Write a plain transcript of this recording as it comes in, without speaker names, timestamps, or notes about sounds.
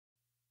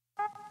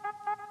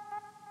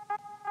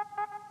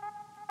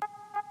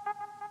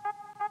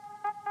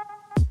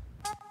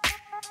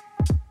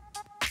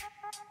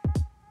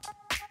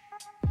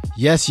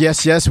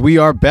Yes, we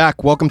are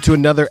back. Welcome to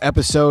another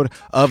episode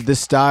of the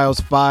Styles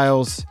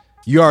Files.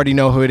 You already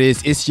know who it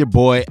is. It's your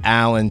boy,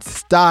 Alan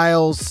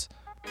Styles.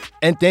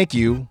 And thank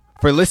you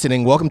for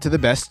listening. Welcome to the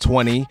best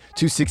 20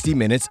 to 60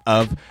 minutes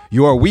of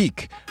your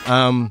week.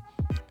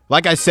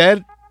 Like I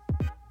said,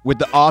 with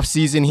the off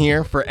season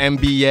here for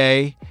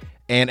NBA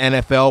and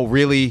NFL,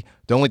 really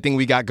the only thing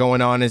we got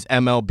going on is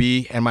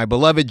MLB. And my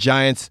beloved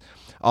Giants,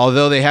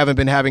 although they haven't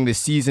been having the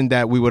season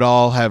that we would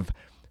all have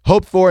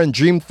hoped for and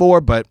dreamed for,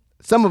 but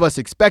some of us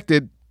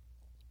expected,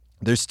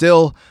 they're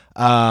still,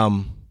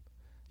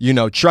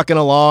 trucking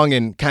along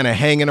and kind of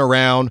hanging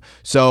around.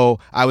 So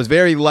I was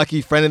very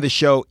lucky. Friend of the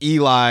show,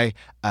 Eli,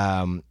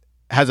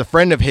 has a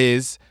friend of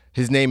his.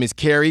 His name is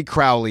Kerry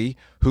Crowley,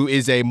 who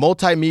is a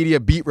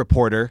multimedia beat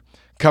reporter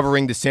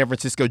covering the San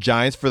Francisco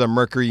Giants for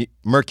the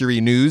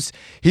Mercury News.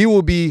 He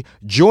will be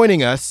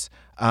joining us.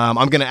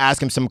 I'm going to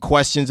ask him some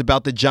questions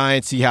about the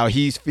Giants, see how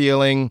he's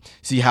feeling,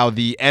 see how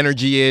the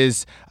energy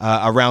is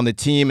around the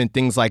team and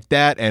things like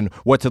that, and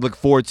what to look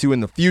forward to in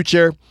the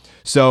future.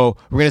 So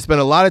we're going to spend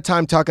a lot of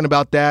time talking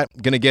about that.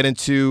 Going to get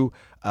into,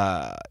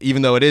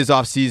 even though it is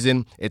off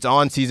season, it's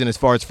on season as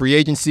far as free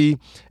agency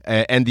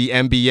and the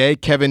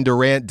NBA. Kevin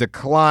Durant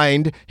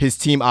declined his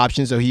team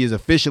option, so he is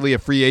officially a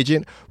free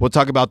agent. We'll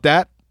talk about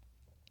that.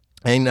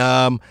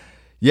 And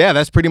yeah,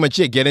 that's pretty much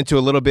it. Get into a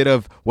little bit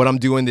of what I'm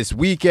doing this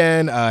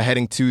weekend,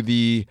 heading to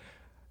the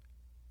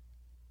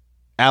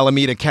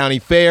Alameda County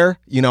Fair.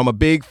 You know, I'm a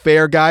big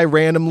fair guy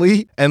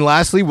randomly. And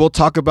lastly, we'll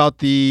talk about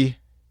the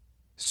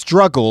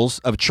struggles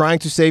of trying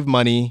to save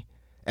money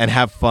and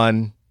have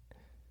fun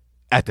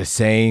at the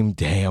same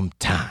damn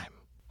time.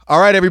 All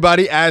right,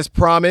 everybody, as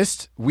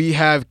promised, we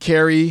have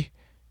Kerry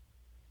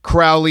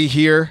Crowley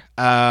here.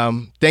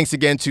 Thanks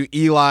again to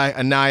Eli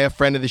Anaya,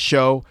 friend of the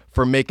show,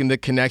 for making the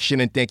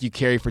connection, and thank you,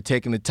 Kerry, for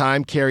taking the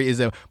time. Kerry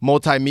is a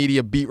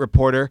multimedia beat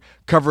reporter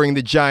covering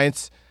the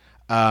Giants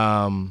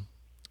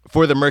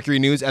for the Mercury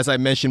News, as I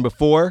mentioned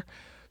before.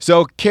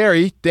 So,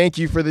 Kerry, thank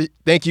you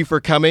for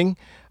coming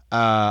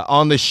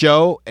on the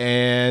show,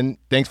 and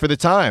thanks for the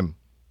time.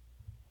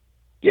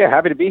 Yeah,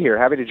 happy to be here.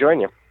 Happy to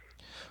join you.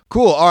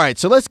 Cool. All right,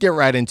 so let's get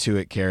right into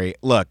it, Kerry.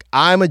 Look,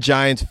 I'm a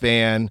Giants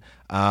fan.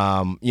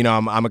 I'm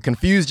a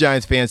confused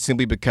Giants fan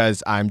simply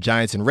because I'm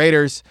Giants and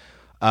Raiders,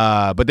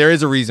 but there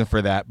is a reason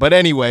for that. But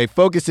anyway,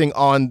 focusing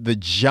on the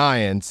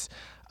Giants,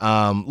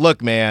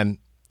 look, man,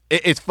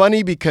 it's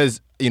funny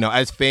because,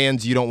 as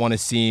fans, you don't want to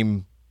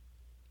seem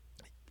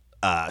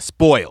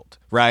spoiled,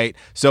 right?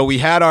 So we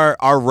had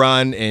our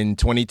run in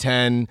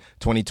 2010,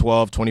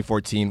 2012,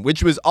 2014,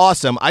 which was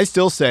awesome. I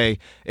still say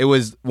it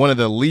was one of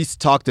the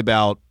least talked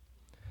about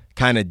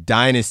kind of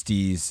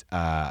dynasties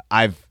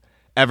I've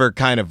ever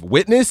kind of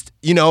witnessed.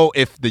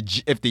 If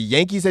the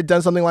Yankees had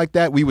done something like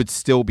that, we would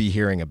still be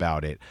hearing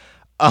about it.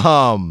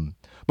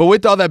 But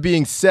with all that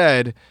being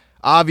said,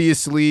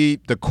 obviously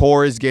the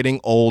core is getting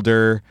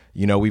older.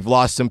 We've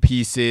lost some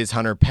pieces.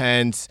 Hunter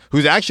Pence,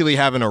 who's actually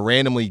having a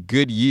randomly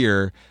good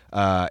year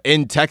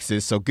in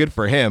Texas, so good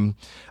for him.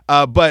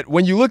 But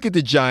when you look at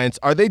the Giants,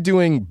 are they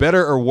doing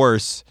better or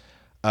worse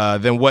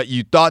than what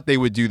you thought they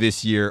would do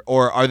this year,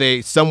 or are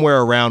they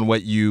somewhere around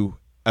what you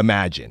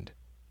imagined?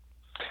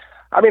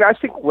 I mean, I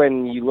think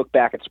when you look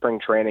back at spring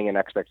training and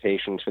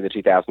expectations for the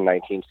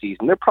 2019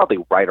 season, they're probably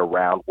right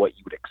around what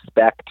you would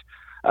expect.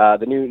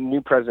 The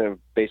new president of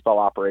baseball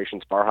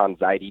operations, Farhan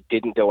Zaidi,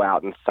 didn't go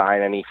out and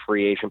sign any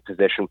free agent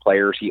position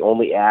players. He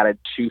only added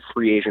 2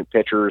 free agent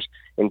pitchers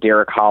in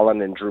Derek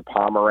Holland and Drew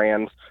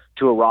Pomeranz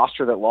to a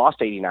roster that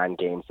lost 89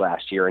 games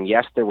last year. And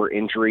yes, there were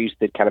injuries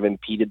that kind of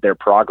impeded their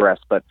progress,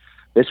 but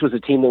this was a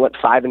team that went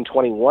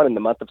 5-21 in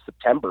the month of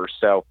September.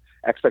 So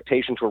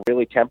expectations were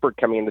really tempered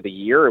coming into the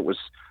year. It was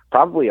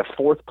probably a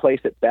 4th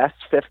place at best,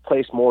 5th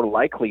place more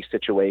likely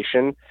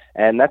situation,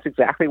 and that's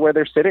exactly where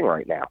they're sitting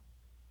right now.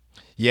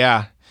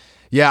 Yeah.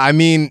 I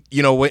mean,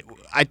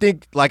 I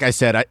think, like I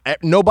said,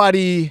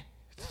 nobody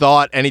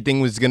thought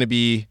anything was going to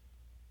be,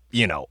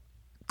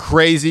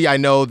 crazy. I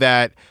know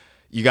that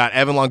you got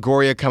Evan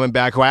Longoria coming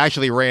back, who I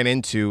actually ran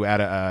into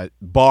at a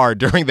bar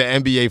during the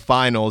NBA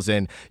Finals,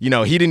 and, he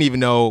didn't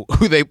even know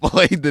who they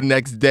played the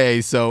next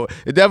day. So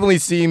it definitely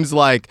seems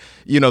like,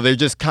 they're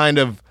just kind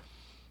of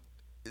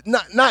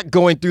not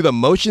going through the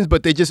motions,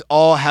 but they just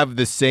all have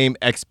the same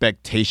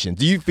expectations.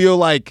 Do you feel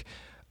like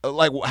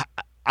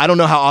I don't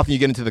know how often you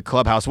get into the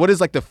clubhouse. What is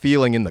like the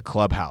feeling in the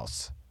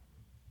clubhouse?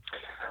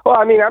 Well,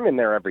 I mean, I'm in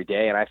there every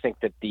day, and I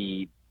think that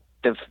the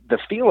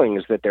feeling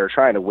is that they're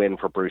trying to win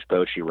for Bruce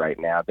Bochy right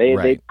now.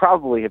 They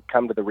probably have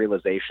come to the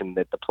realization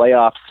that the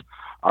playoffs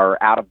are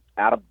out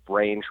of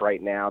range right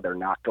now. They're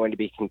not going to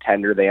be a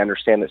contender. They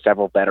understand that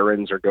several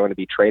veterans are going to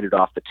be traded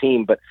off the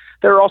team, but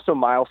there are also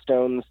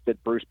milestones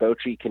that Bruce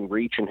Bochy can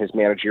reach in his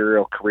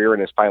managerial career in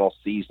his final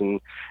season,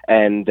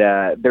 and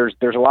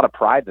there's a lot of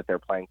pride that they're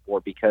playing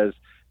for, because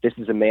this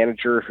is a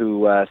manager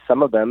who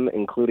some of them,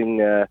 including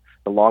the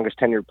longest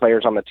tenured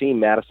players on the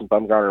team, Madison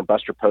Bumgarner and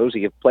Buster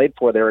Posey, have played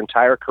for their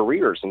entire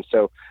careers. And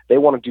so they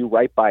want to do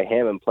right by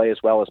him and play as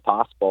well as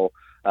possible,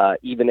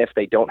 even if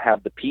they don't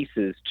have the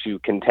pieces to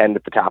contend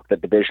at the top of the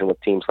division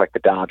with teams like the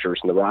Dodgers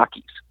and the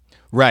Rockies.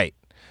 Right.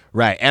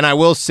 Right. And I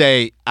will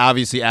say,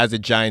 obviously, as a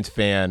Giants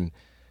fan,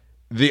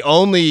 the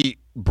only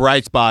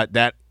bright spot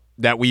that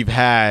we've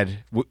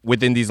had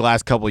within these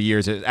last couple of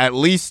years is at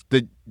least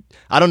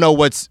I don't know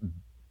what's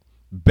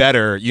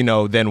better,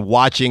 than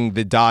watching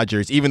the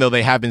Dodgers, even though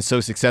they have been so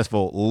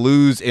successful,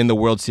 lose in the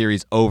World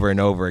Series over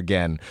and over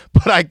again.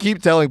 But I keep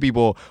telling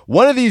people,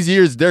 one of these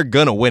years, they're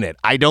going to win it.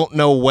 I don't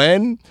know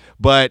when,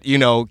 but,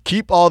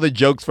 keep all the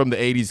jokes from the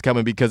 80s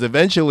coming because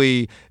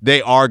eventually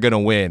they are going to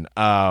win.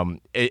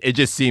 It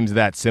just seems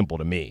that simple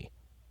to me.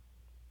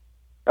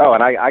 Oh,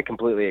 and I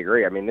completely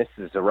agree. I mean, this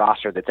is a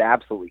roster that's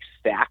absolutely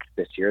stacked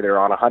this year. They're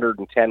on a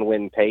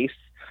 110-win pace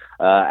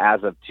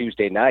as of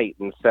Tuesday night.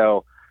 And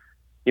so,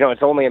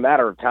 it's only a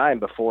matter of time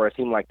before a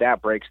team like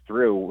that breaks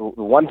through.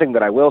 The one thing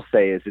that I will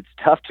say is it's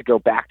tough to go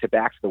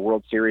back-to-back to the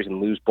World Series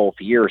and lose both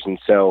years. And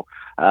so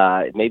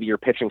maybe your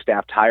pitching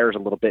staff tires a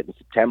little bit in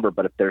September,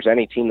 but if there's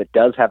any team that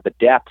does have the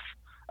depth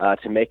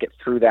to make it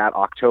through that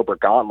October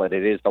gauntlet,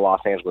 it is the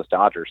Los Angeles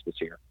Dodgers this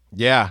year.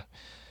 Yeah.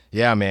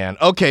 Yeah, man.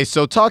 Okay,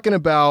 so talking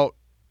about,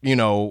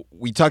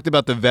 we talked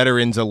about the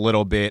veterans a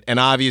little bit, and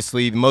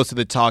obviously most of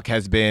the talk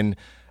has been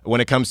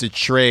when it comes to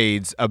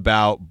trades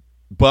about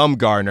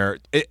Bumgarner.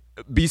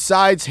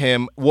 Besides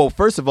him, well,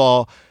 first of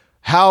all,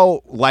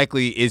 how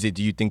likely is it,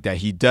 do you think, that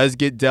he does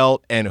get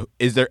dealt? And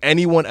is there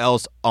anyone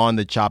else on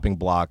the chopping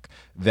block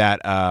that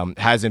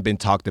hasn't been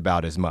talked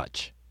about as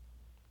much?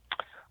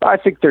 I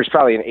think there's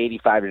probably an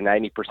 85 to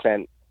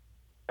 90%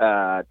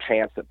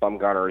 chance that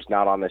Bumgarner is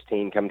not on this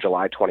team come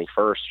July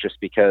 21st, just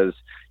because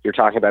you're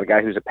talking about a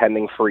guy who's a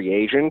pending free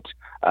agent.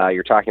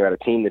 You're talking about a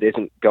team that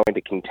isn't going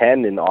to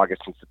contend in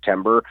August and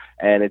September,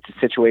 and it's a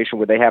situation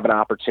where they have an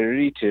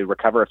opportunity to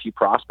recover a few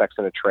prospects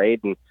in a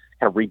trade and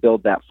kind of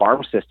rebuild that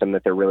farm system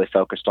that they're really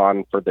focused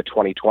on for the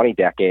 2020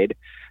 decade.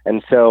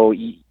 And so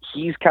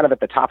he's kind of at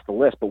the top of the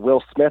list, but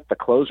Will Smith, the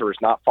closer, is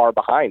not far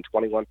behind,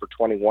 21 for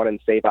 21 in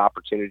save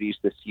opportunities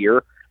this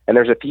year. And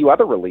there's a few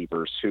other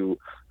relievers who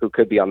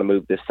could be on the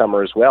move this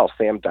summer as well.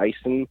 Sam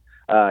Dyson,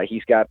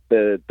 he's got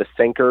the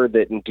sinker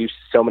that induces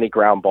so many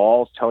ground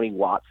balls. Tony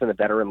Watson, a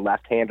veteran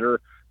left-hander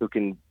who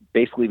can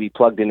basically be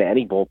plugged into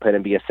any bullpen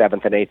and be a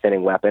 7th and 8th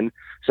inning weapon.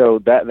 So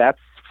that's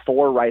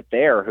 4 right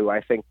there who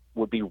I think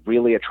would be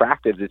really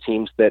attractive to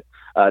teams that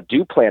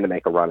do plan to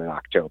make a run in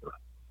October.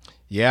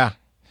 Yeah.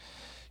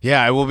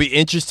 Yeah, it will be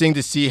interesting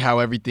to see how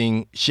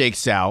everything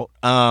shakes out.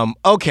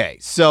 Okay,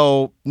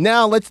 so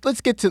now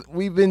let's get to,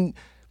 we've been,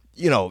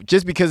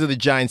 just because of the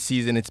Giants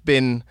season, it's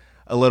been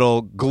a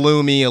little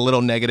gloomy, a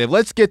little negative.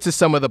 Let's get to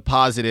some of the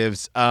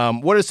positives.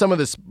 What are some of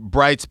the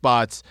bright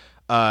spots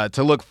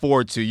to look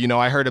forward to?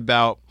 I heard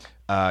about,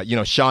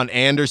 Sean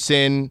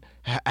Anderson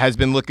has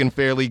been looking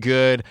fairly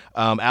good.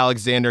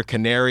 Alexander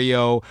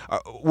Canario.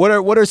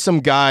 What are some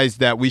guys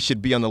that we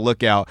should be on the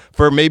lookout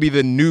for, maybe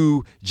the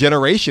new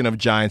generation of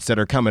Giants that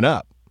are coming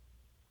up?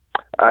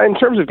 In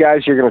terms of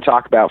guys you're going to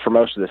talk about for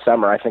most of the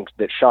summer, I think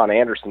that Sean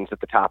Anderson's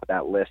at the top of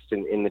that list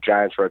in the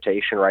Giants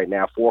rotation right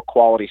now. 4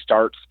 quality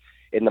starts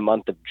in the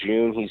month of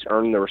June. He's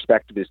earned the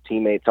respect of his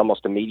teammates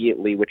almost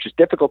immediately, which is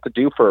difficult to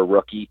do for a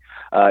rookie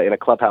in a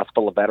clubhouse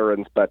full of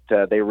veterans, but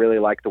they really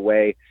like the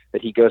way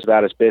that he goes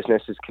about his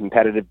business. His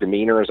competitive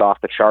demeanor is off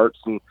the charts.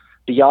 And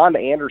beyond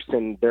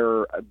Anderson,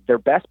 their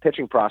best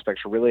pitching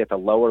prospects are really at the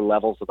lower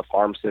levels of the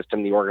farm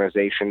system, the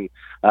organization.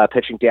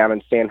 Pitching down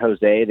in San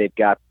Jose, they've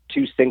got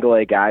 2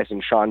 single-A guys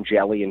in Sean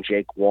Jelly and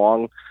Jake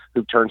Wong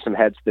who've turned some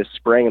heads this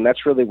spring, and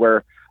that's really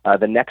where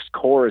the next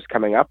core is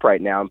coming up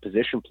right now in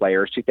position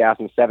players.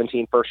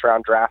 2017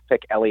 first-round draft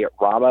pick Elliot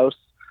Ramos,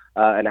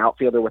 an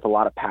outfielder with a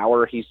lot of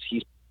power. He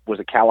was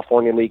a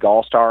California League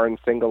All-Star in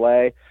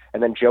single-A.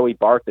 And then Joey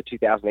Bart, the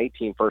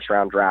 2018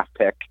 first-round draft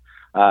pick,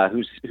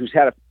 who's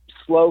had a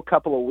slow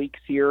couple of weeks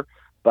here,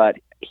 but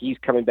he's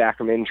coming back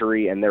from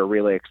injury, and they're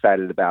really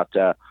excited about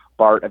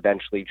Bart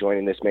eventually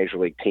joining this major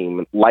league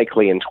team,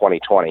 likely in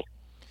 2020.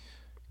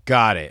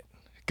 Got it.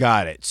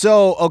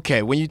 So,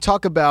 okay, when you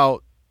talk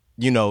about,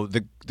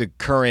 the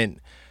current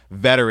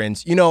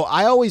veterans,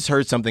 I always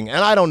heard something,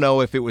 and I don't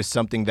know if it was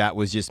something that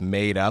was just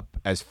made up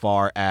as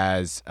far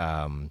as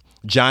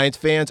Giants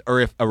fans, or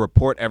if a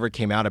report ever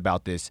came out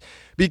about this,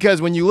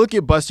 because when you look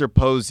at Buster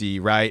Posey,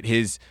 right,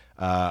 his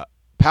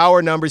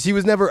power numbers, he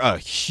was never a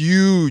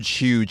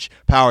huge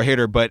power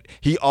hitter, but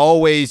he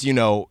always,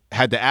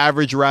 had the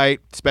average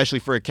right, especially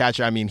for a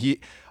catcher. I mean,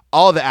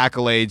 all the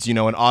accolades,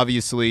 and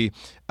obviously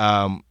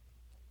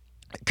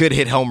could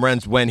hit home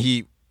runs when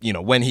he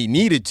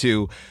needed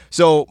to.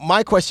 So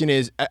my question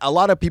is, a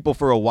lot of people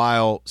for a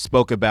while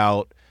spoke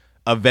about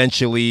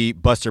eventually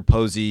Buster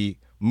Posey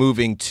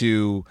moving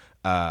to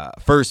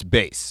first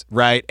base,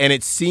 right? And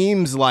it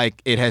seems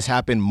like it has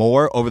happened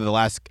more over the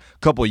last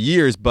couple of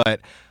years,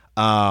 but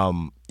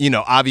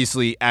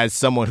obviously as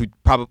someone who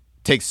probably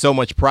takes so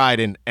much pride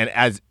and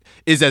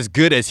is as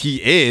good as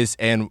he is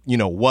and,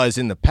 was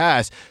in the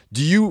past,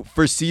 do you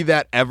foresee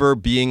that ever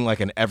being like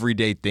an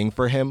everyday thing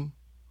for him?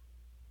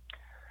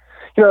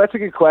 That's a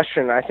good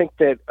question. I think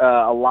that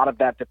a lot of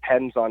that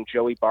depends on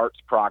Joey Bart's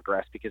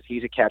progress, because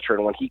he's a catcher,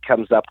 and when he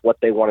comes up, what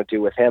they want to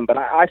do with him. But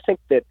I think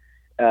that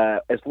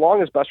as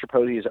long as Buster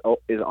Posey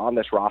is on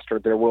this roster,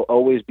 there will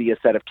always be a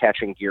set of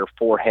catching gear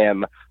for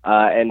him,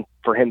 and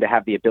for him to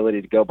have the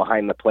ability to go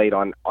behind the plate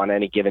on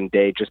any given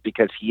day, just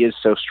because he is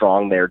so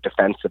strong there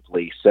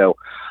defensively. So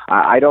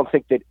I don't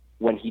think that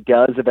when he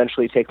does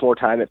eventually take more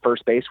time at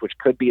first base, which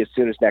could be as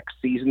soon as next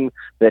season,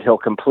 that he'll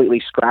completely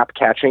scrap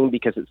catching,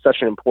 because it's such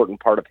an important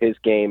part of his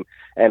game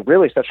and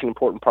really such an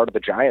important part of the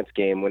Giants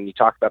game. When you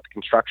talk about the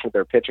construction of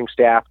their pitching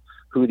staff,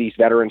 who these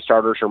veteran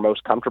starters are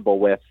most comfortable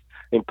with,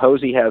 I mean,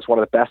 Posey has one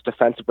of the best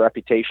defensive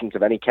reputations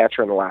of any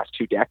catcher in the last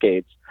 2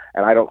 decades,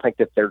 and I don't think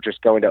that they're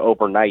just going to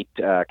overnight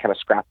kind of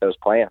scrap those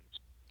plans.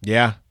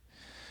 Yeah.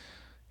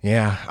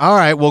 All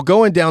right, well,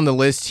 going down the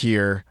list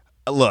here,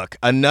 look,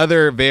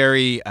 another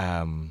very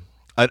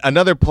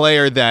another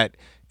player that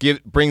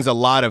brings a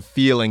lot of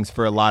feelings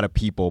for a lot of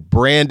people,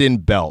 Brandon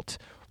Belt.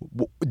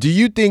 Do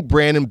you think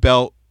Brandon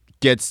Belt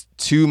gets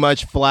too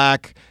much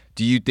flack?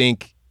 Do you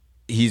think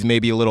he's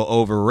maybe a little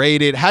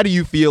overrated? How do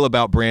you feel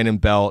about Brandon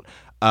Belt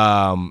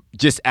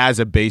just as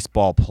a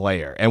baseball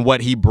player, and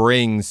what he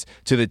brings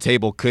to the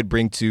table, could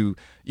bring to,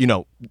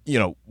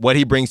 what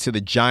he brings to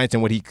the Giants,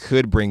 and what he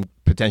could bring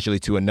potentially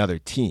to another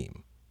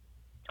team?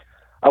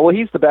 Well,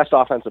 he's the best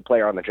offensive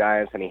player on the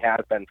Giants, and he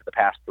has been for the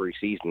past 3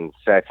 seasons.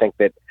 So I think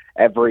that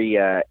every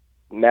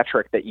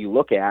metric that you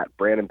look at,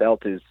 Brandon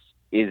Belt is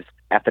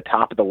at the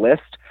top of the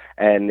list.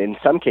 And in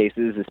some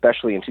cases,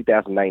 especially in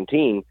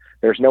 2019,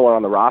 there's no one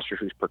on the roster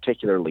who's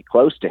particularly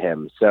close to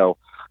him. So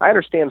I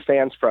understand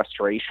fans'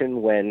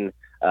 frustration when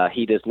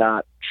he does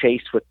not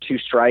chase with 2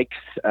 strikes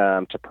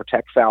to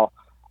protect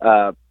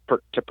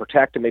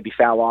and maybe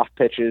foul off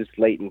pitches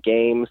late in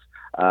games,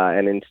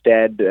 and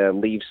instead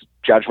leaves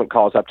judgment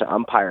calls up to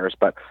umpires.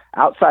 But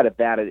outside of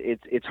that,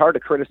 it's hard to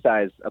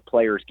criticize a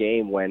player's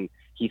game when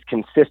he's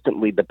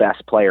consistently the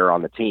best player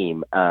on the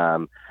team.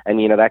 And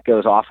that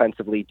goes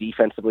offensively,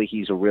 defensively.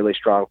 He's a really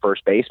strong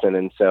first baseman.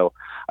 And so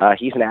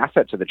he's an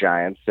asset to the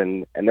Giants,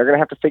 and they're going to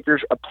have to figure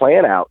a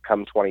plan out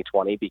come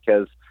 2020,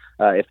 because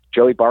if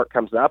Joey Bart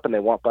comes up and they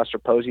want Buster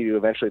Posey to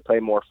eventually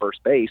play more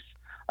first base,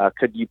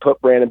 could you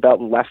put Brandon Belt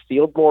in left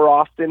field more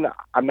often?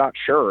 I'm not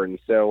sure. And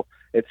so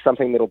it's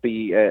something that'll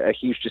be a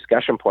huge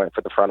discussion point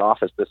for the front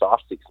office this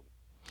offseason.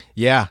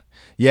 Yeah.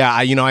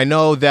 I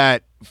know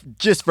that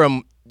just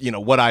from,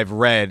 what I've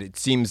read, it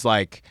seems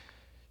like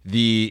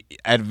the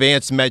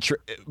advanced metrics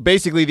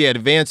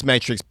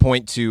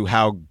point to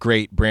how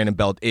great Brandon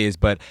Belt is,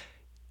 but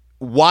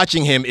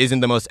watching him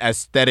isn't the most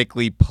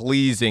aesthetically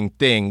pleasing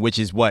thing, which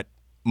is what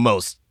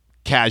most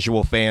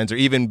casual fans or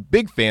even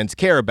big fans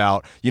care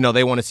about.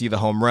 They want to see the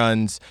home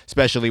runs,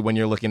 especially when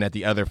you're looking at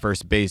the other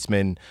first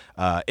baseman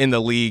in the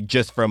league,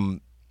 just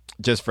from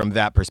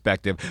that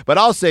perspective. But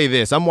I'll say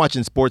this, I'm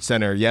watching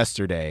SportsCenter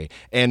yesterday,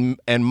 and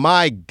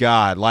my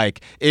God,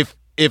 like if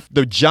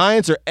the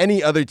Giants or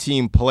any other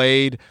team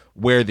played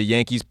where the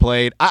Yankees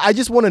played, I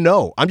just want to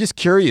know. I'm just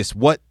curious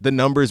what the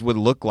numbers would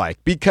look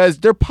like, because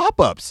they're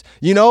pop-ups.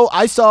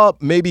 I saw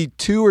maybe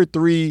 2 or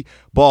 3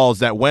 balls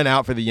that went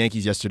out for the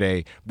Yankees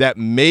yesterday that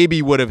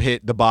maybe would have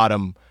hit the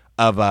bottom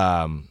of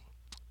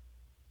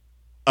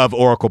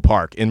Oracle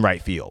Park in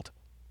right field.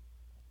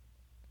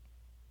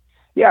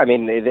 Yeah, I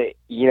mean,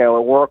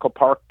 Oracle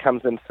Park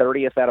comes in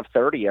 30th out of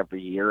 30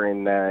 every year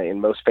in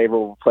most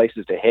favorable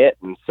places to hit,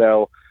 and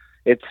so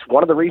it's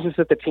one of the reasons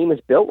that the team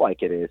is built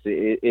like it is.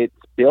 It's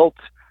built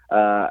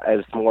as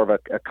more of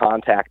a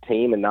contact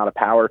team and not a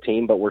power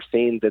team, but we're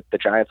seeing that the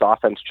Giants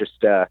offense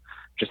just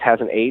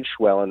hasn't aged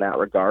well in that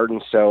regard.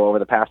 And so over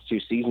the past 2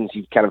 seasons,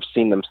 you've kind of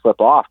seen them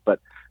slip off. But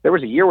there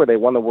was a year where they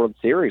won the World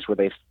Series where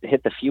they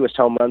hit the fewest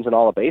home runs in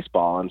all of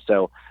baseball. And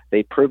so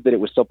they proved that it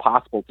was still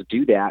possible to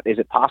do that. Is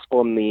it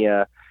possible in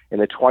the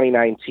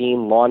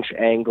 2019 launch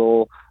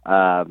angle,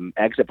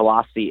 exit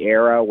velocity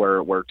era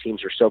where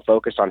teams are so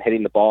focused on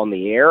hitting the ball in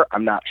the air?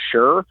 I'm not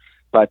sure,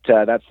 but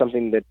that's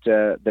something that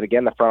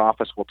again, the front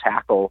office will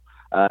tackle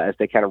as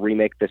they kind of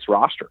remake this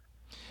roster.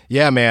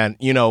 Yeah, man.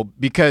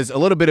 Because a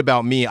little bit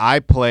about me,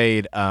 I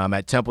played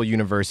at Temple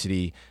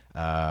University.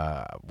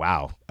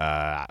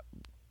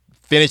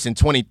 Finished in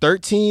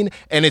 2013,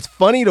 and it's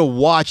funny to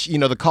watch.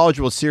 The College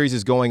World Series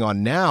is going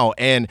on now,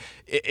 and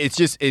it's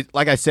just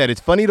like I said, it's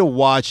funny to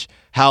watch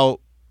how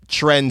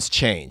trends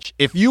change.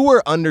 If you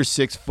were under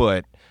 6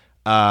 foot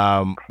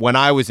when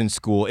I was in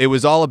school, it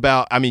was all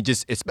about,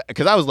 just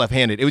because I was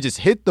left-handed, it would just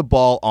hit the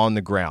ball on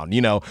the ground,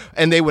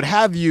 and they would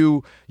have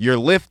you're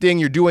lifting,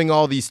 you're doing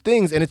all these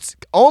things, and it's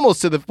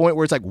almost to the point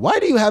where it's like, why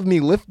do you have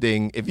me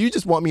lifting if you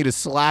just want me to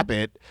slap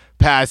it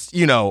past,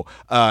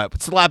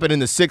 slap it in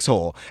the 6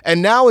 hole?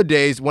 And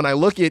nowadays, when I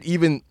look at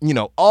even,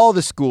 all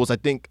the schools, I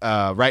think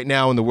right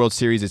now in the World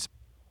Series, it's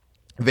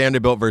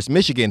Vanderbilt versus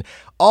Michigan.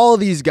 All of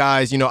these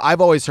guys,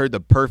 I've always heard the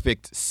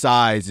perfect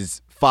size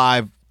is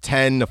 5'10"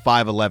 to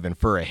 5'11"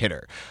 for a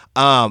hitter.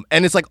 And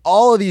it's like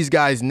all of these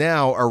guys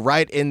now are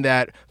right in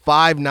that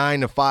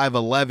 5'9" to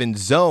 5'11"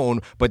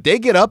 zone, but they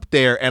get up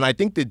there. And I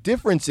think the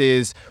difference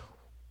is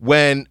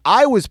when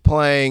I was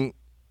playing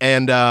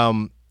and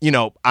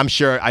I'm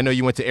sure, I know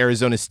you went to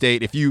Arizona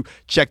State. If you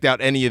checked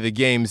out any of the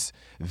games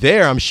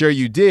there, I'm sure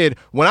you did.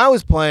 When I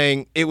was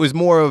playing, it was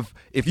more of,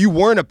 if you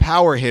weren't a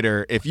power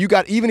hitter,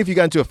 even if you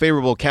got into a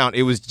favorable count,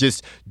 it was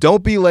just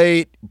don't be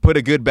late, put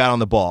a good bat on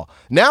the ball.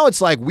 Now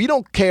it's like, we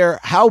don't care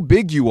how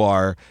big you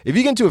are. If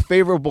you get into a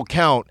favorable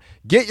count,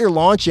 get your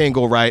launch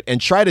angle right and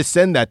try to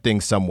send that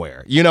thing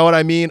somewhere. You know what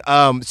I mean?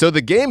 So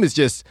the game is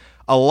just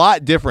a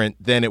lot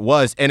different than it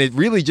was, and it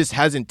really just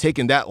hasn't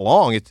taken that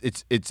long.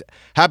 It's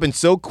happened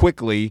so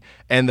quickly,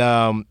 and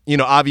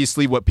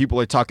obviously what people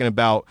are talking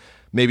about,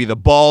 maybe the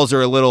balls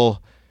are a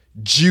little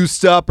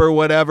juiced up or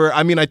whatever.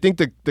 I mean, I think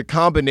the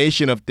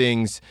combination of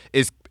things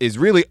is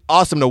really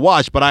awesome to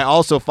watch, but I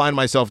also find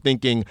myself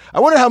thinking, I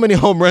wonder how many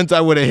home runs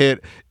I would have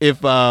hit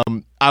if I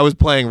was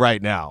playing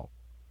right now.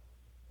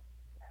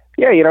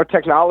 Yeah,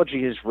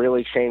 technology has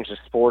really changed the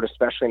sport,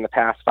 especially in the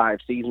past 5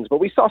 seasons. But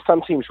we saw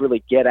some teams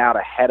really get out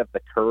ahead of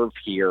the curve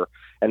here,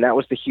 and that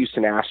was the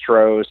Houston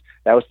Astros,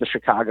 that was the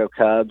Chicago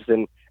Cubs.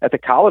 And at the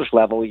college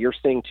level, you're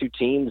seeing 2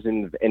 teams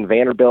in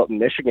Vanderbilt and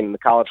Michigan in the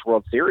College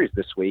World Series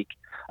this week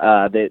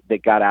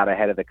that got out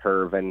ahead of the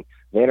curve. And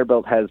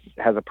Vanderbilt has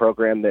a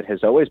program that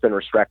has always been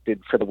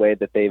respected for the way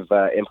that they've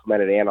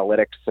implemented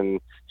analytics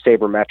and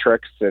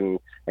sabermetrics and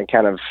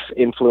kind of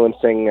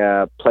influencing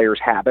players'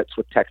 habits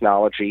with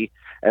technology.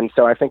 And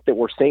so I think that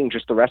we're seeing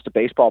just the rest of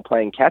baseball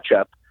playing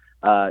catch-up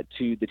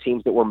to the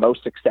teams that were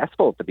most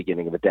successful at the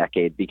beginning of the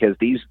decade, because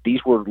these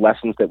were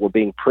lessons that were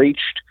being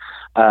preached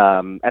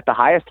at the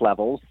highest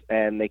levels,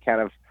 and they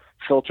kind of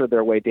filtered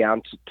their way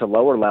down to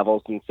lower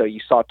levels. And so you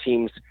saw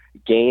teams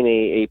gain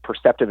a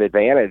perceptive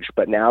advantage.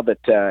 But now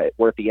that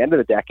we're at the end of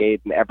the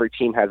decade and every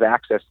team has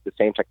access to the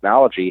same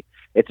technology,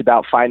 it's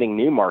about finding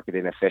new market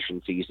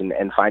inefficiencies and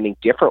finding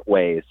different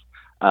ways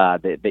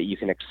that you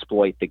can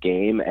exploit the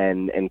game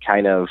and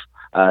kind of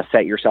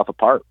set yourself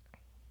apart.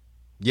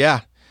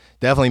 Yeah,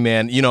 definitely,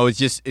 man.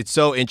 It's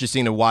so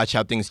interesting to watch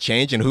how things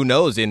change, and who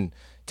knows, in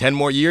 10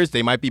 more years,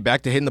 they might be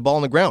back to hitting the ball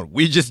on the ground.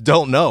 We just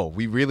don't know.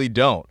 We really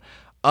don't.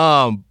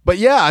 But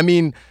yeah, I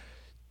mean,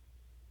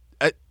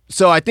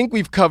 so I think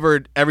we've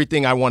covered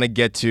everything I want to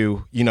get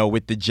to,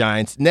 with the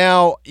Giants.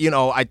 Now,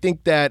 I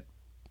think that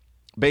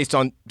based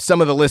on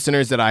some of the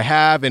listeners that I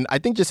have, and I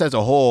think just as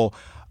a whole,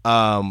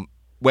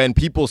 when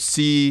people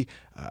see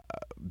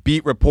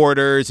beat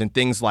reporters and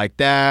things like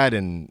that,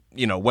 and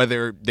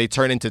whether they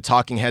turn into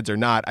talking heads or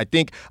not, I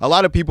think a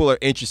lot of people are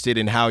interested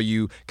in how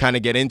you kind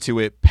of get into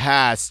it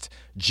past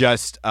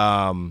just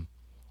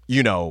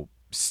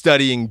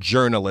studying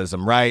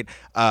journalism, right,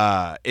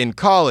 in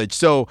college.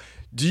 So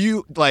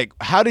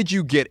how did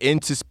you get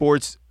into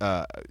sports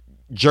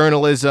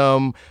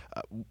journalism?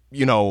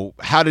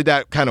 How did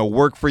that kind of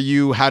work for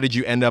you? How did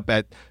you end up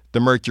at the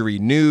Mercury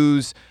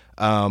News?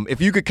 If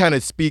you could kind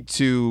of speak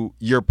to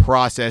your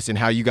process and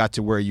how you got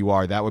to where you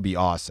are, that would be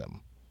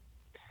awesome.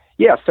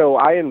 Yeah, so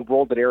I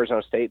enrolled at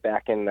Arizona State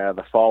back in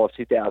the fall of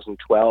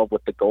 2012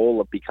 with the goal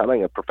of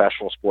becoming a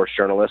professional sports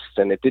journalist,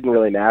 and it didn't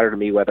really matter to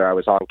me whether I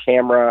was on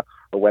camera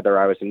or whether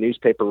I was a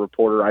newspaper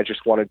reporter. I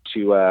just wanted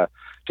to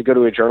go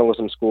to a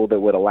journalism school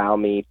that would allow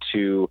me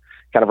to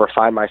kind of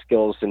refine my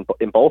skills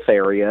in both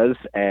areas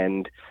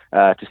and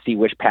to see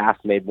which path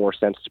made more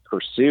sense to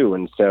pursue.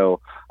 And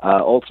so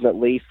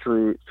ultimately,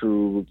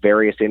 through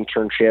various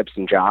internships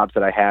and jobs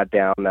that I had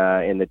down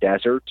in the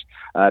desert,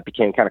 it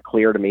became kind of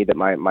clear to me that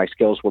my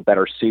skills were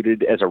better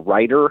suited as a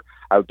writer.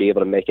 I would be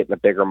able to make it in a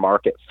bigger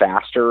market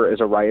faster as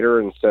a writer.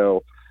 And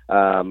so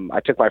I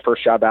took my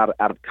first job out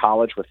of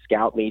college with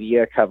Scout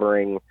Media,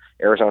 covering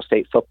Arizona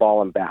State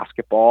football and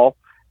basketball.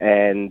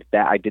 And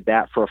I did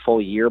that for a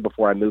full year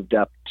before I moved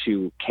up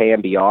to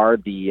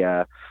KMBR,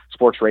 the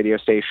sports radio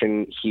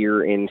station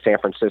here in San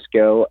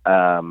Francisco,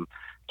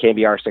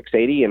 KMBR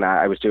 680, and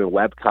I was doing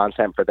web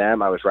content for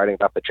them. I was writing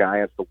about the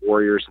Giants, the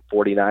Warriors, and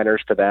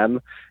 49ers for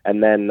them.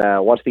 And then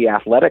once the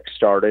Athletics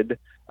started,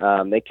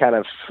 they kind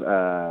of,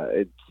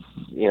 it's,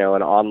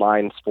 an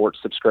online sports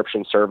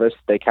subscription service.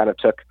 They kind of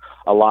took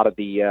a lot of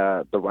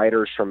the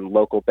writers from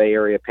local Bay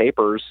Area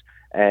papers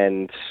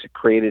and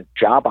created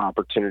job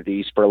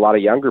opportunities for a lot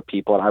of younger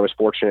people. And I was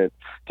fortunate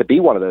to be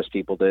one of those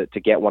people to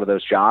get one of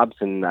those jobs.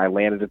 And I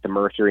landed at the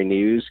Mercury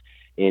News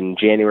in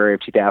January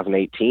of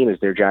 2018 as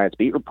their Giants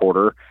beat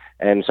reporter.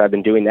 And so I've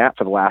been doing that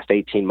for the last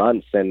 18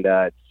 months. And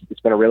it's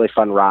been a really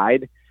fun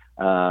ride.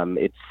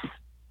 It's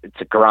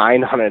a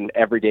grind on an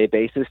everyday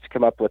basis to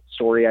come up with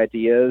story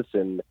ideas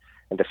and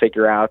to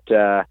figure out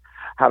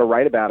how to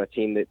write about a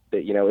team that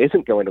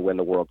isn't going to win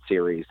the World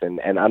Series and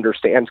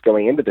understands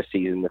going into the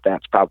season that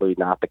that's probably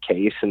not the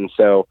case. And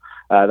so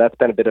that's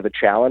been a bit of a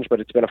challenge, but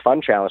it's been a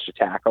fun challenge to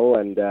tackle.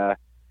 And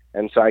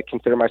so I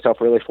consider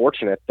myself really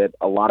fortunate that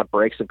a lot of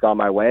breaks have gone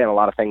my way and a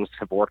lot of things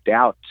have worked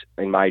out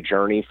in my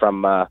journey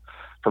from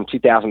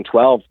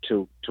 2012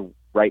 to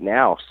right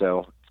now.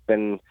 So it's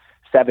been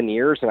 7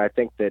 years, and I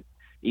think that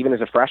even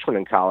as a freshman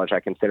in college, I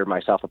considered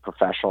myself a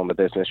professional in the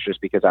business just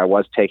because I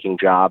was taking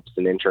jobs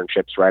and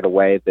internships right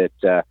away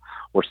that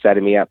were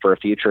setting me up for a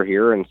future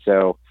here. And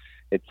so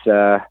it's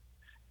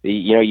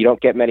you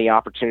don't get many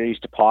opportunities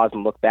to pause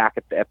and look back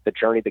at the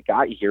journey that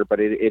got you here, but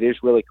it is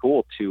really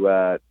cool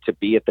to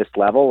be at this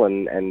level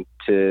and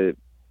to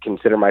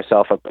consider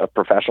myself a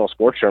professional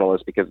sports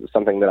journalist, because it's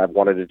something that I've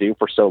wanted to do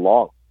for so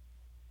long.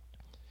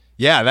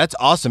 Yeah, that's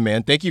awesome,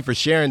 man. Thank you for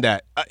sharing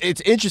that. It's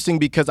interesting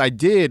because I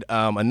did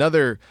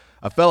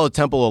a fellow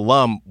Temple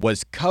alum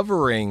was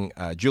covering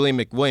Julian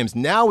McWilliams,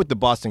 now with the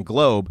Boston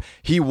Globe.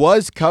 He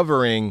was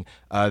covering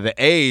the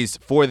A's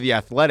for The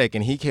Athletic,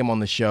 and he came on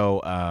the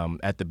show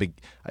I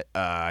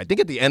think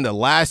at the end of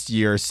last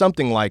year,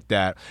 something like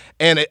that.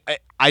 And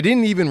I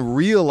didn't even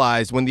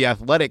realize when The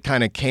Athletic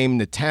kind of came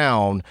to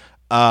town,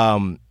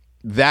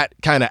 that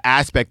kind of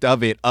aspect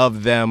of it,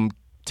 of them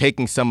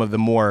taking some of the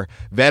more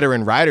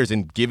veteran writers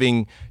and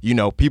giving,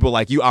 people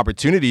like you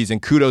opportunities,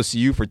 and kudos to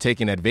you for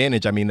taking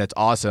advantage. I mean, that's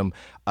awesome.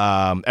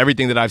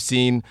 Everything that I've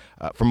seen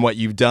from what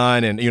you've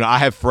done. And, I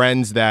have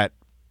friends that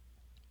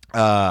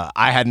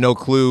I had no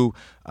clue,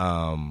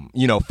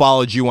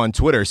 followed you on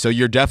Twitter. So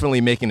you're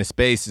definitely making a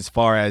space as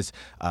far as,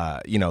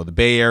 the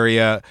Bay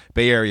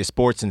Area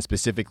sports, and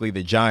specifically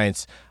the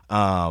Giants.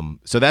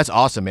 So that's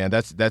awesome, man.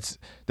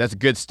 That's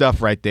good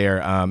stuff right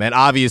there. And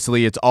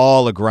obviously it's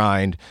all a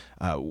grind,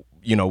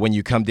 when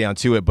you come down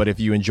to it, but if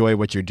you enjoy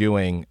what you're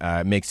doing,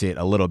 it makes it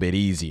a little bit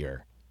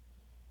easier.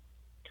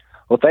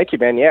 Well, thank you,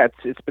 man. Yeah,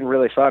 it's been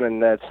really fun.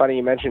 And it's funny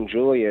you mentioned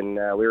Julian.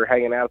 We were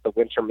hanging out at the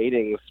winter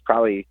meetings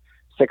probably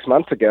 6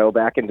 months ago,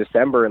 back in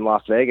December in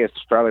Las Vegas,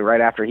 probably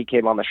right after he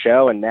came on the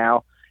show. And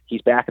now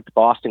he's back at the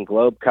Boston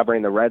Globe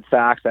covering the Red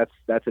Sox.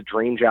 That's a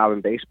dream job in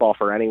baseball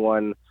for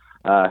anyone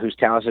who's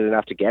talented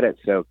enough to get it.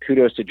 So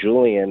kudos to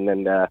Julian,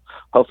 and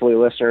hopefully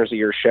listeners of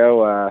your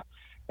show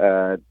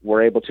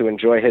were able to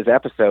enjoy his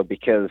episode,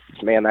 because,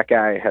 man, that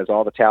guy has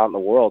all the talent in the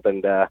world,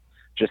 and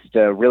just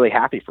really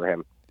happy for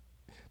him.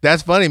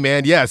 That's funny,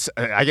 man. Yes,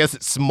 I guess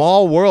it's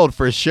small world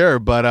for sure,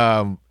 but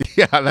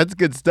yeah, that's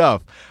good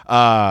stuff.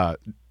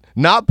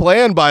 Not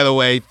planned, by the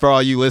way, for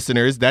all you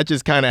listeners. That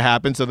just kind of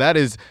happened, so that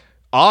is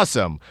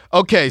awesome.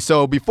 Okay,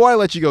 so before I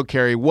let you go,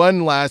 Kerry,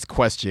 one last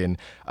question.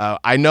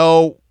 I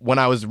know when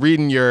I was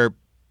reading your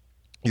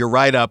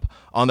write-up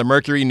on the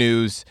Mercury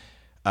News,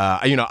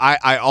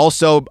 I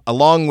also,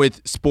 along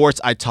with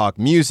sports, I talk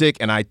music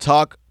and I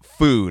talk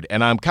food,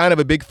 and I'm kind of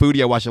a big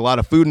foodie. I watch a lot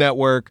of Food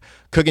Network,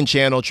 Cooking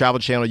Channel, Travel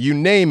Channel, you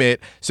name it.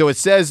 So it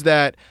says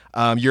that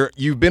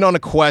you've been on a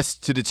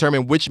quest to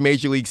determine which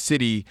Major League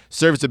city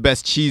serves the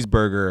best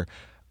cheeseburger.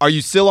 Are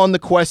you still on the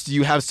quest? Do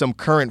you have some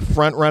current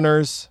front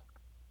runners?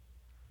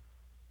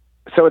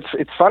 So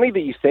it's funny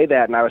that you say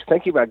that, and I was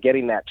thinking about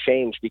getting that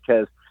changed,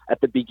 because at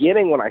the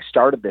beginning when I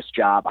started this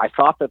job, I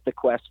thought that the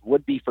quest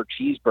would be for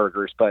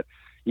cheeseburgers, but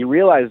you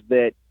realize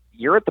that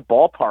you're at the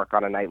ballpark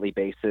on a nightly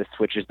basis,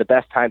 which is the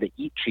best time to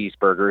eat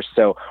cheeseburgers.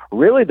 So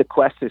really the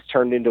quest has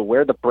turned into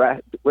where the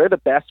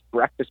best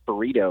breakfast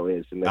burrito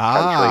is in this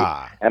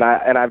country. And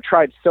I've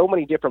tried so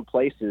many different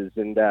places,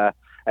 and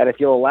if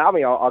you'll allow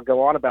me, I'll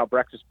go on about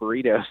breakfast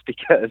burritos,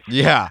 because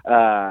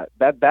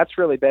that's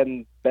really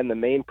been the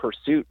main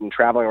pursuit in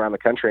traveling around the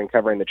country and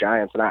covering the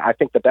Giants. And I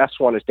think the best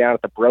one is down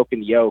at the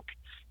Broken Yoke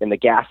in the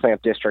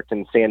Gaslamp District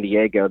in San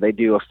Diego. They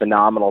do a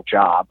phenomenal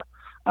job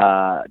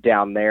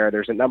down there.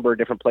 There's a number of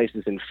different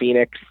places in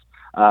Phoenix.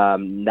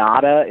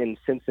 Nada in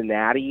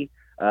Cincinnati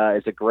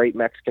is a great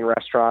Mexican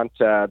restaurant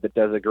that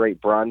does a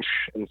great brunch,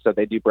 and so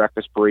they do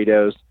breakfast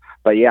burritos.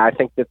 But yeah, I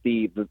think that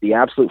the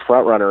absolute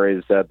front runner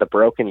is the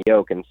Broken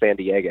Yoke in San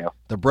Diego.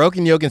 The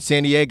Broken Yoke in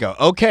San Diego.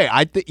 Okay,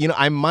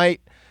 I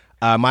might.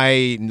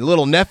 My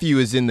little nephew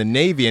is in the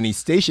Navy and he's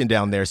stationed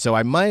down there, so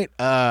I might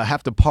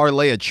have to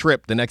parlay a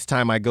trip the next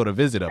time I go to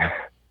visit him.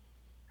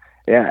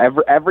 Yeah,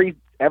 every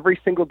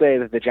single day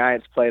that the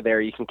Giants play there,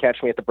 you can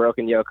catch me at the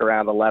Broken Yoke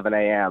around 11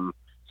 a.m.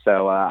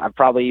 So I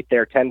probably eat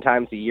there 10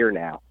 times a year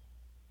now.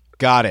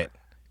 Got it.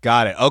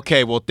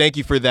 Okay, well, thank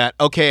you for that.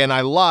 Okay, and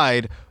I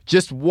lied.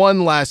 Just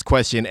one last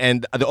question,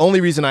 and the only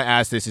reason I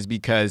asked this is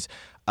because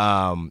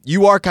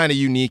you are kind of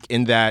unique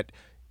in that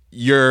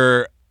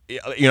you're,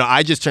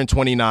 I just turned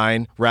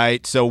 29,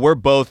 right? So we're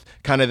both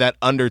kind of that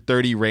under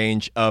 30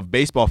 range of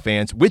baseball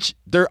fans, which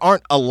there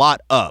aren't a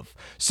lot of.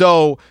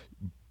 So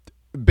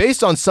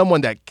based on someone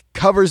that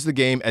covers the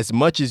game as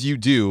much as you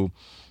do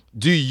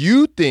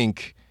you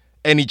think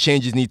any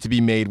changes need to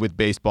be made with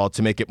baseball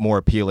to make it more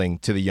appealing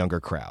to the younger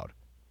crowd?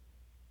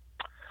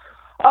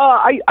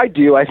 I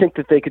do. I think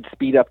that they could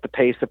speed up the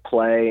pace of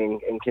play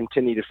and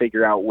continue to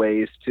figure out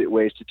ways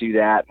to do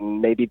that.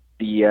 And maybe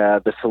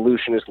the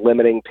solution is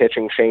limiting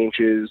pitching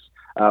changes,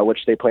 which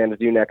they plan to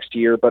do next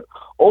year. But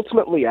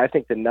ultimately, I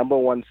think the number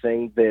one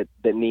thing that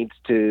needs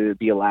to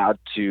be allowed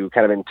to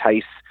kind of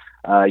entice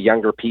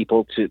younger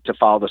people to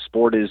follow the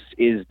sport is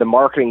the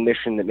marketing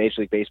mission that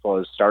Major League Baseball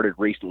has started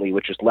recently,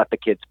 which is let the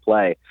kids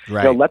play.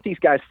 Right. Let these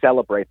guys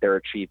celebrate their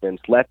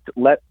achievements. Let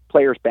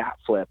players bat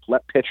flip.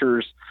 Let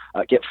pitchers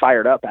get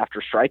fired up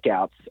after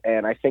strikeouts.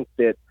 And I think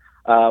that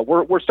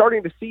we're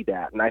starting to see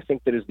that. And I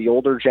think that as the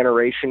older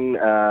generation,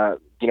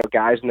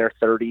 guys in their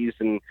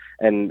 30s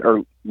and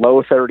or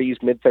low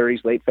 30s, mid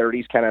 30s, late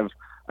 30s, kind of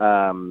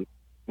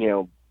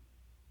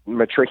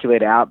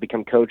matriculate out,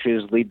 become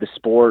coaches, lead the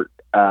sport.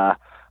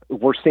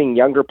 We're seeing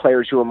younger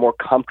players who are more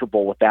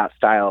comfortable with that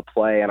style of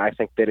play, and I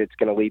think that it's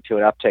going to lead to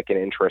an uptick in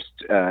interest,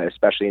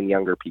 especially in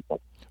younger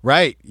people.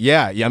 Right.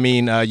 Yeah. I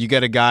mean, you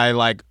get a guy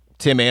like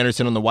Tim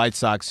Anderson on the White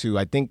Sox, who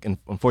I think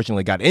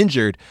unfortunately got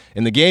injured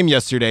in the game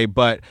yesterday,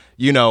 but,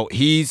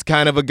 he's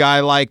kind of a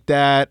guy like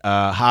that.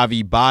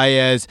 Javi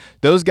Baez,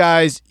 those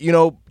guys,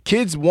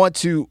 kids want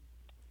to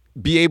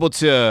be able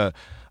to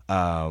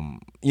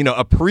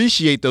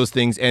appreciate those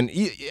things.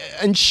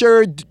 And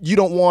sure, you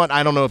don't want,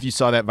 I don't know if you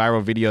saw that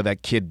viral video,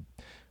 that kid,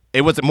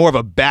 it was more of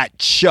a bat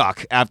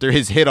chuck after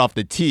his hit off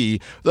the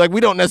tee. Like,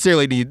 we don't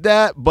necessarily need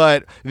that,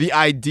 but the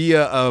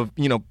idea of,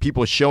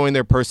 people showing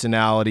their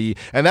personality,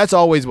 and that's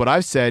always what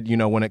I've said,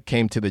 when it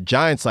came to the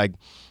Giants. Like,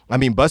 I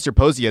mean, Buster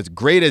Posey, as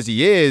great as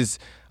he is,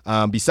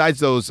 besides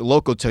those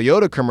local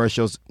Toyota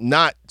commercials,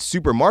 not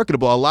super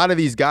marketable. A lot of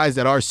these guys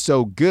that are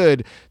so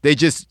good, they're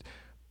just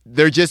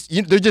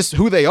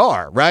who they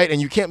are, right?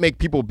 And you can't make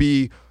people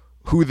be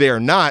who they're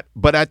not.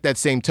 But at that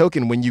same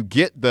token, when you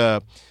get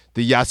the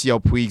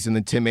Yasiel Puigs and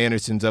the Tim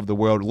Andersons of the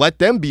world, let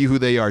them be who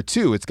they are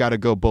too. It's got to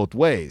go both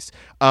ways.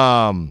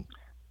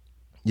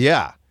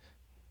 Yeah.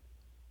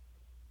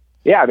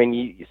 Yeah, I mean,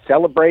 you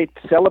celebrate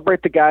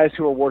the guys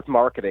who are worth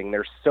marketing.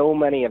 There's so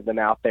many of them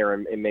out there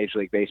in Major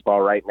League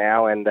Baseball right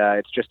now, and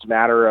it's just a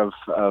matter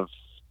of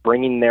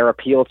bringing their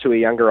appeal to a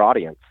younger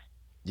audience.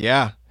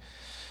 Yeah.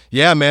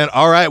 Yeah, man.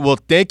 All right. Well,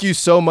 thank you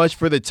so much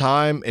for the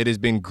time. It has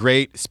been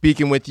great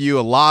speaking with you.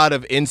 A lot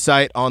of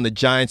insight on the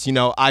Giants.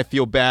 I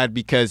feel bad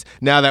because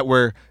now that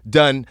we're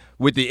done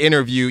with the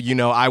interview,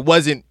 I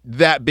wasn't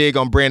that big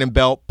on Brandon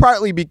Belt,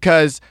 partly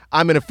because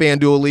I'm in a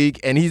FanDuel league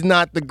and he's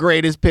not the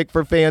greatest pick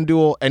for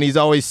FanDuel, and he's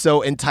always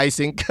so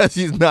enticing because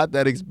he's not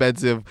that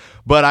expensive.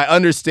 But I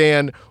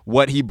understand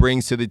what he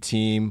brings to the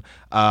team.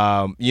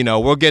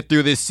 We'll get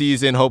through this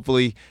season,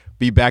 hopefully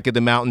be back at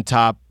the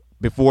mountaintop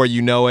before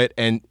you know it,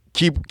 and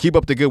keep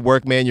up the good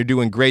work, man. You're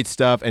doing great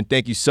stuff, and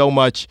thank you so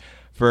much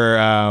for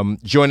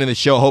joining the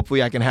show.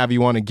 Hopefully I can have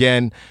you on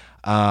again,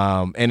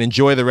 and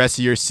enjoy the rest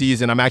of your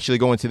season. I'm actually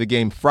going to the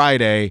game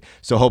Friday,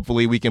 so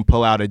hopefully we can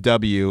pull out a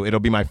W.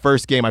 It'll be my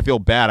first game. I feel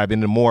bad. I've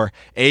been to more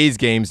A's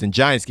games than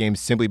Giants games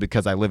simply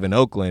because I live in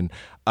Oakland.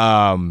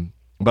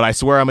 But I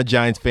swear I'm a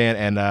Giants fan,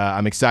 and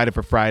I'm excited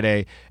for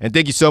Friday. And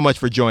thank you so much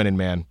for joining,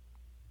 man.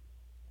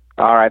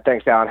 All right.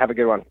 Thanks, Alan. Have a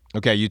good one.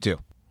 Okay, you too.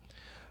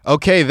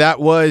 Okay,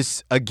 that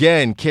was,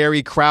 again,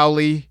 Kerry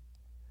Crowley,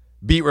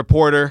 beat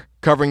reporter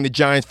covering the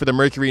Giants for the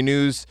Mercury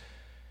News.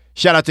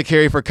 Shout out to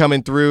Kerry for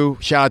coming through.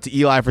 Shout out to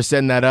Eli for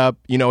setting that up.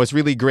 It's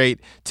really great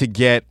to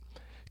get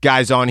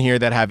guys on here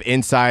that have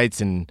insights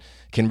and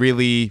can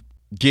really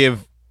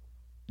give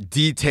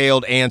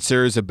detailed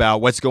answers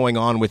about what's going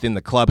on within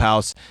the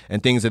clubhouse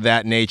and things of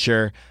that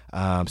nature.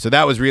 So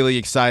that was really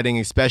exciting,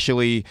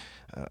 especially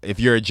if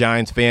you're a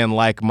Giants fan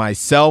like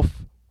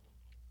myself.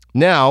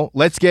 Now,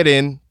 let's get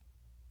in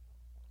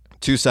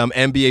to some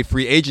NBA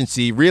free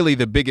agency. Really,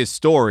 the biggest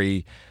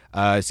story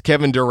is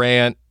Kevin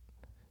Durant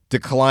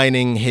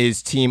declining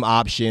his team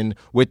option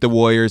with the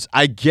Warriors.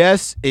 I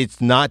guess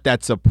it's not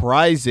that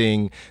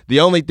surprising.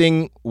 The only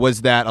thing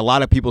was that a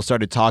lot of people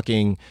started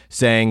talking,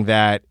 saying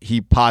that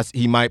he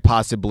might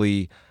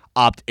possibly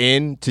opt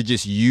in to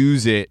just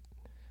use it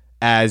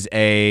as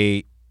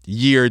a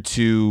year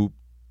to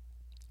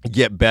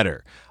get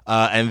better.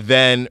 And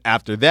then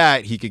after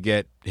that, he could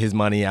get his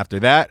money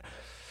after that.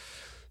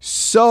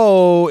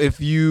 So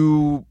if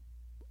you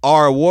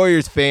are a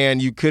Warriors fan,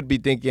 you could be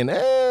thinking,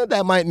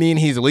 that might mean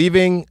he's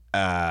leaving.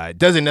 It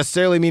doesn't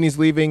necessarily mean he's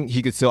leaving.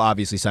 He could still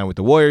obviously sign with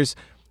the Warriors.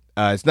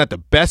 It's not the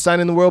best sign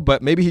in the world,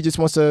 but maybe he just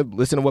wants to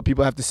listen to what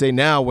people have to say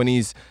now when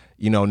he's,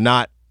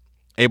 not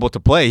able to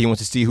play. He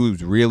wants to see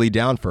who's really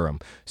down for him.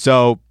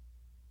 So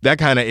that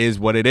kind of is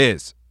what it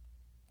is.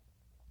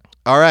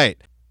 All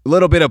right. A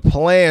little bit of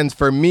plans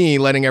for me,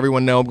 letting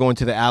everyone know I'm going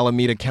to the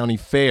Alameda County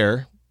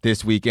Fair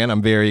this weekend.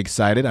 I'm very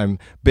excited. I'm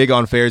big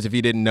on fairs, if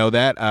you didn't know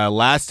that.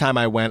 Last time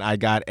I went, I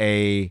got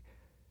a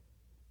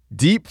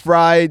deep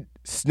fried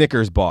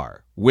Snickers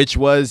bar, which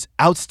was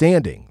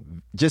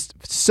outstanding. Just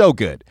so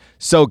good.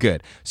 So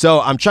good.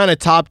 So I'm trying to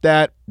top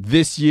that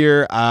this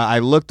year. I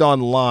looked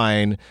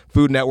online.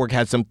 Food Network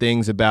had some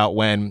things about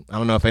when, I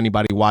don't know if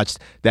anybody watched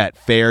that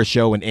fair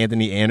show when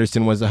Anthony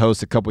Anderson was the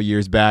host a couple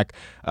years back.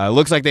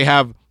 Looks like they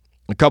have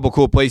a couple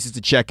cool places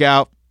to check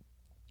out.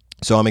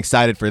 So I'm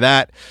excited for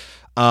that.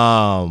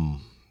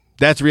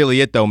 That's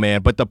really it though,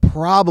 man. But the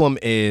problem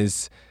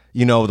is,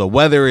 the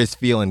weather is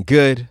feeling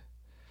good.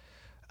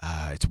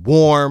 It's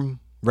warm,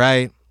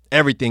 right?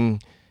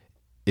 Everything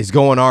is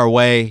going our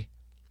way.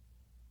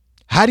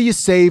 How do you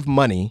save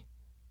money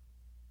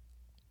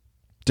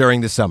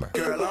during the summer?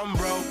 Girl, I'm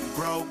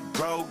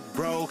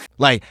broke.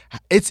 Like,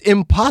 it's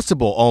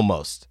impossible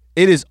almost.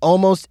 It is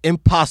almost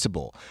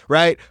impossible,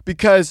 right?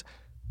 Because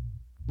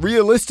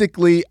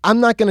realistically,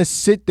 I'm not going to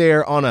sit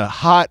there on a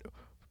hot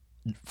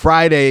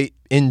Friday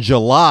in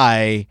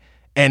July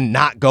and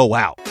not go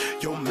out.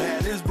 Your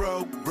man is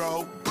broke.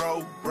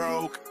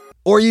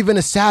 Or even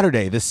a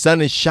Saturday, the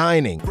sun is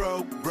shining.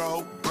 Broke.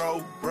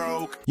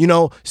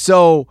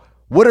 So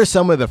what are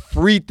some of the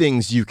free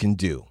things you can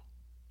do?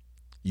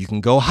 You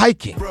can go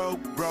hiking,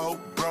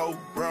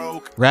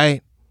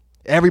 right?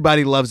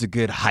 Everybody loves a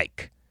good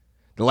hike.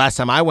 The last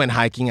time I went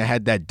hiking, I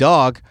had that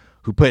dog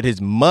who put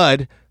his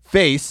mud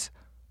face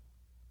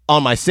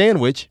on my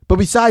sandwich. But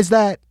besides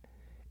that,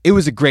 it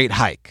was a great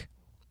hike.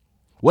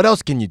 What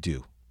else can you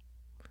do?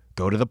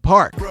 Go to the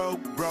park,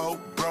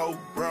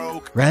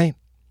 right?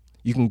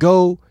 You can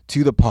go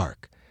to the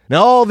park.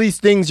 Now, all these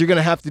things you're going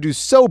to have to do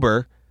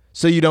sober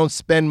so you don't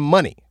spend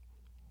money.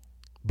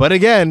 But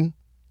again,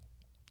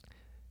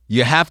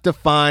 you have to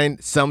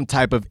find some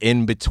type of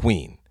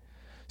in-between.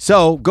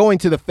 So going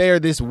to the fair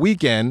this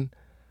weekend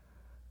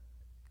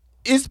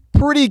is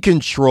pretty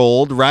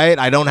controlled, right?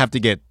 I don't have to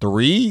get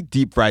 3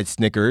 deep fried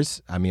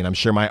Snickers. I mean, I'm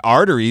sure my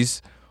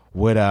arteries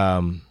would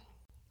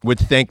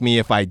thank me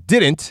if I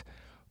didn't.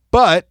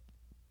 But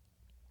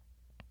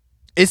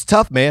it's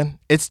tough, man.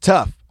 It's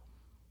tough.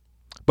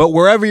 But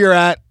wherever you're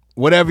at,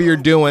 whatever you're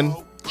doing,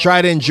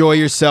 try to enjoy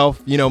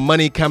yourself.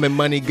 Money come and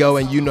money go,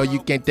 and you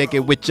can't take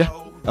it with you.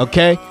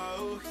 Okay?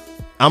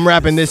 I'm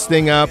wrapping this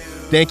thing up.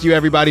 Thank you,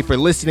 everybody, for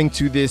listening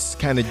to this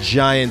kind of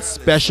giant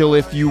special,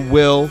 if you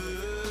will.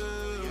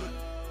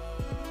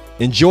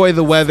 Enjoy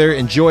the weather.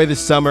 Enjoy the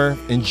summer.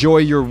 Enjoy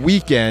your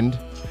weekend.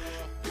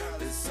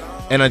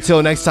 And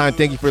until next time,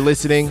 thank you for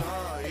listening.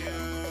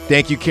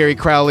 Thank you, Kerry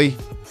Crowley,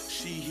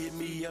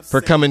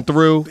 for coming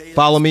through.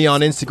 Follow me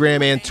on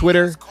Instagram and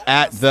Twitter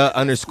at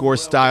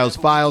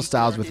 @the_StylesFile,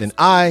 Styles with an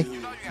I.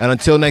 And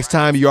until next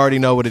time, you already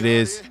know what it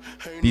is.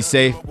 Be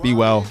safe, be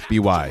well, be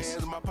wise.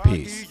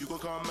 Peace.